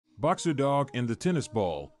Boxer dog and the tennis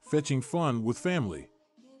ball, fetching fun with family.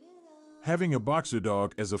 Having a boxer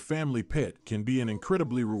dog as a family pet can be an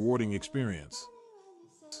incredibly rewarding experience.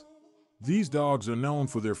 These dogs are known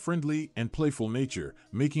for their friendly and playful nature,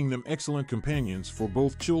 making them excellent companions for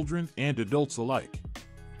both children and adults alike.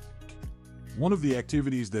 One of the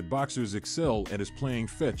activities that boxers excel at is playing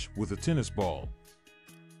fetch with a tennis ball.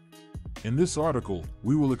 In this article,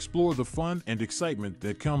 we will explore the fun and excitement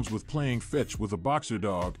that comes with playing fetch with a boxer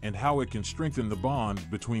dog and how it can strengthen the bond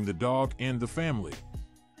between the dog and the family.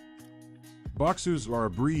 Boxers are a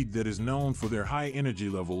breed that is known for their high energy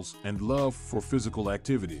levels and love for physical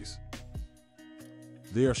activities.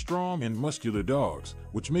 They are strong and muscular dogs,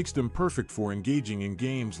 which makes them perfect for engaging in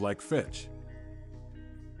games like fetch.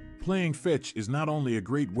 Playing fetch is not only a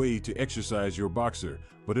great way to exercise your boxer,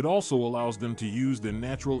 but it also allows them to use their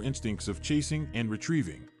natural instincts of chasing and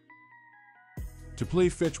retrieving. To play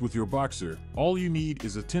fetch with your boxer, all you need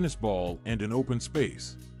is a tennis ball and an open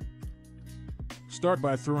space. Start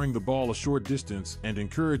by throwing the ball a short distance and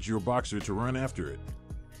encourage your boxer to run after it.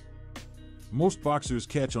 Most boxers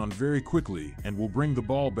catch on very quickly and will bring the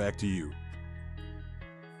ball back to you.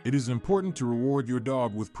 It is important to reward your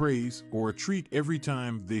dog with praise or a treat every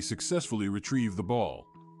time they successfully retrieve the ball.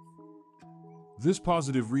 This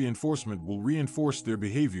positive reinforcement will reinforce their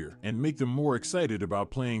behavior and make them more excited about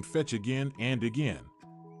playing fetch again and again.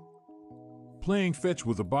 Playing fetch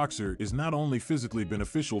with a boxer is not only physically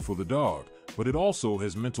beneficial for the dog, but it also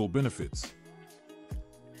has mental benefits.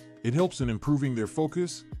 It helps in improving their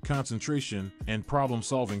focus, concentration, and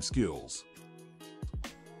problem-solving skills.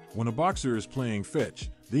 When a boxer is playing fetch,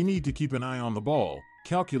 they need to keep an eye on the ball,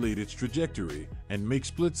 calculate its trajectory, and make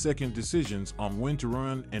split-second decisions on when to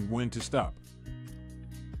run and when to stop.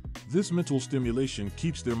 This mental stimulation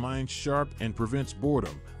keeps their minds sharp and prevents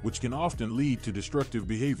boredom, which can often lead to destructive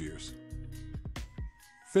behaviors.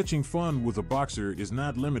 Fetching fun with a boxer is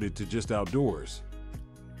not limited to just outdoors.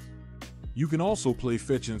 You can also play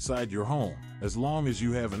fetch inside your home, as long as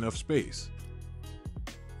you have enough space.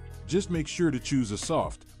 Just make sure to choose a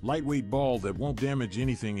soft, lightweight ball that won't damage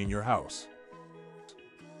anything in your house.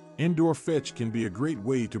 Indoor fetch can be a great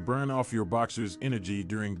way to burn off your boxer's energy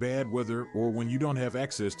during bad weather or when you don't have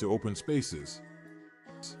access to open spaces.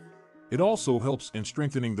 It also helps in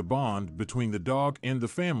strengthening the bond between the dog and the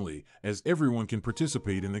family, as everyone can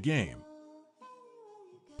participate in the game.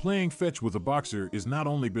 Playing fetch with a boxer is not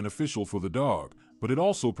only beneficial for the dog, but it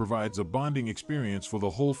also provides a bonding experience for the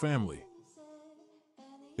whole family.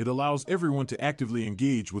 It allows everyone to actively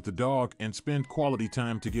engage with the dog and spend quality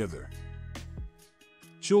time together.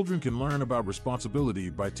 Children can learn about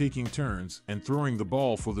responsibility by taking turns and throwing the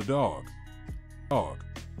ball for the dog.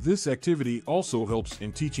 This activity also helps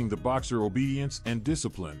in teaching the boxer obedience and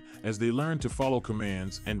discipline, as they learn to follow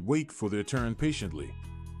commands and wait for their turn patiently.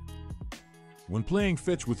 When playing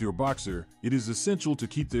fetch with your boxer, it is essential to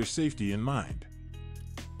keep their safety in mind.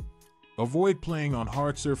 Avoid playing on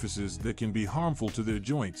hard surfaces that can be harmful to their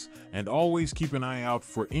joints, and always keep an eye out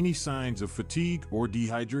for any signs of fatigue or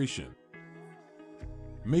dehydration.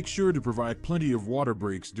 Make sure to provide plenty of water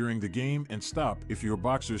breaks during the game and stop if your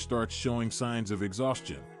boxer starts showing signs of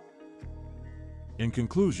exhaustion. In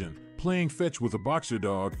conclusion, playing fetch with a boxer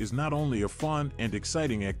dog is not only a fun and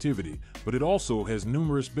exciting activity, but it also has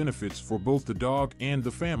numerous benefits for both the dog and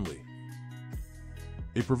the family.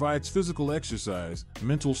 It provides physical exercise,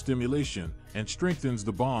 mental stimulation, and strengthens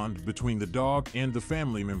the bond between the dog and the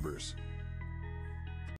family members.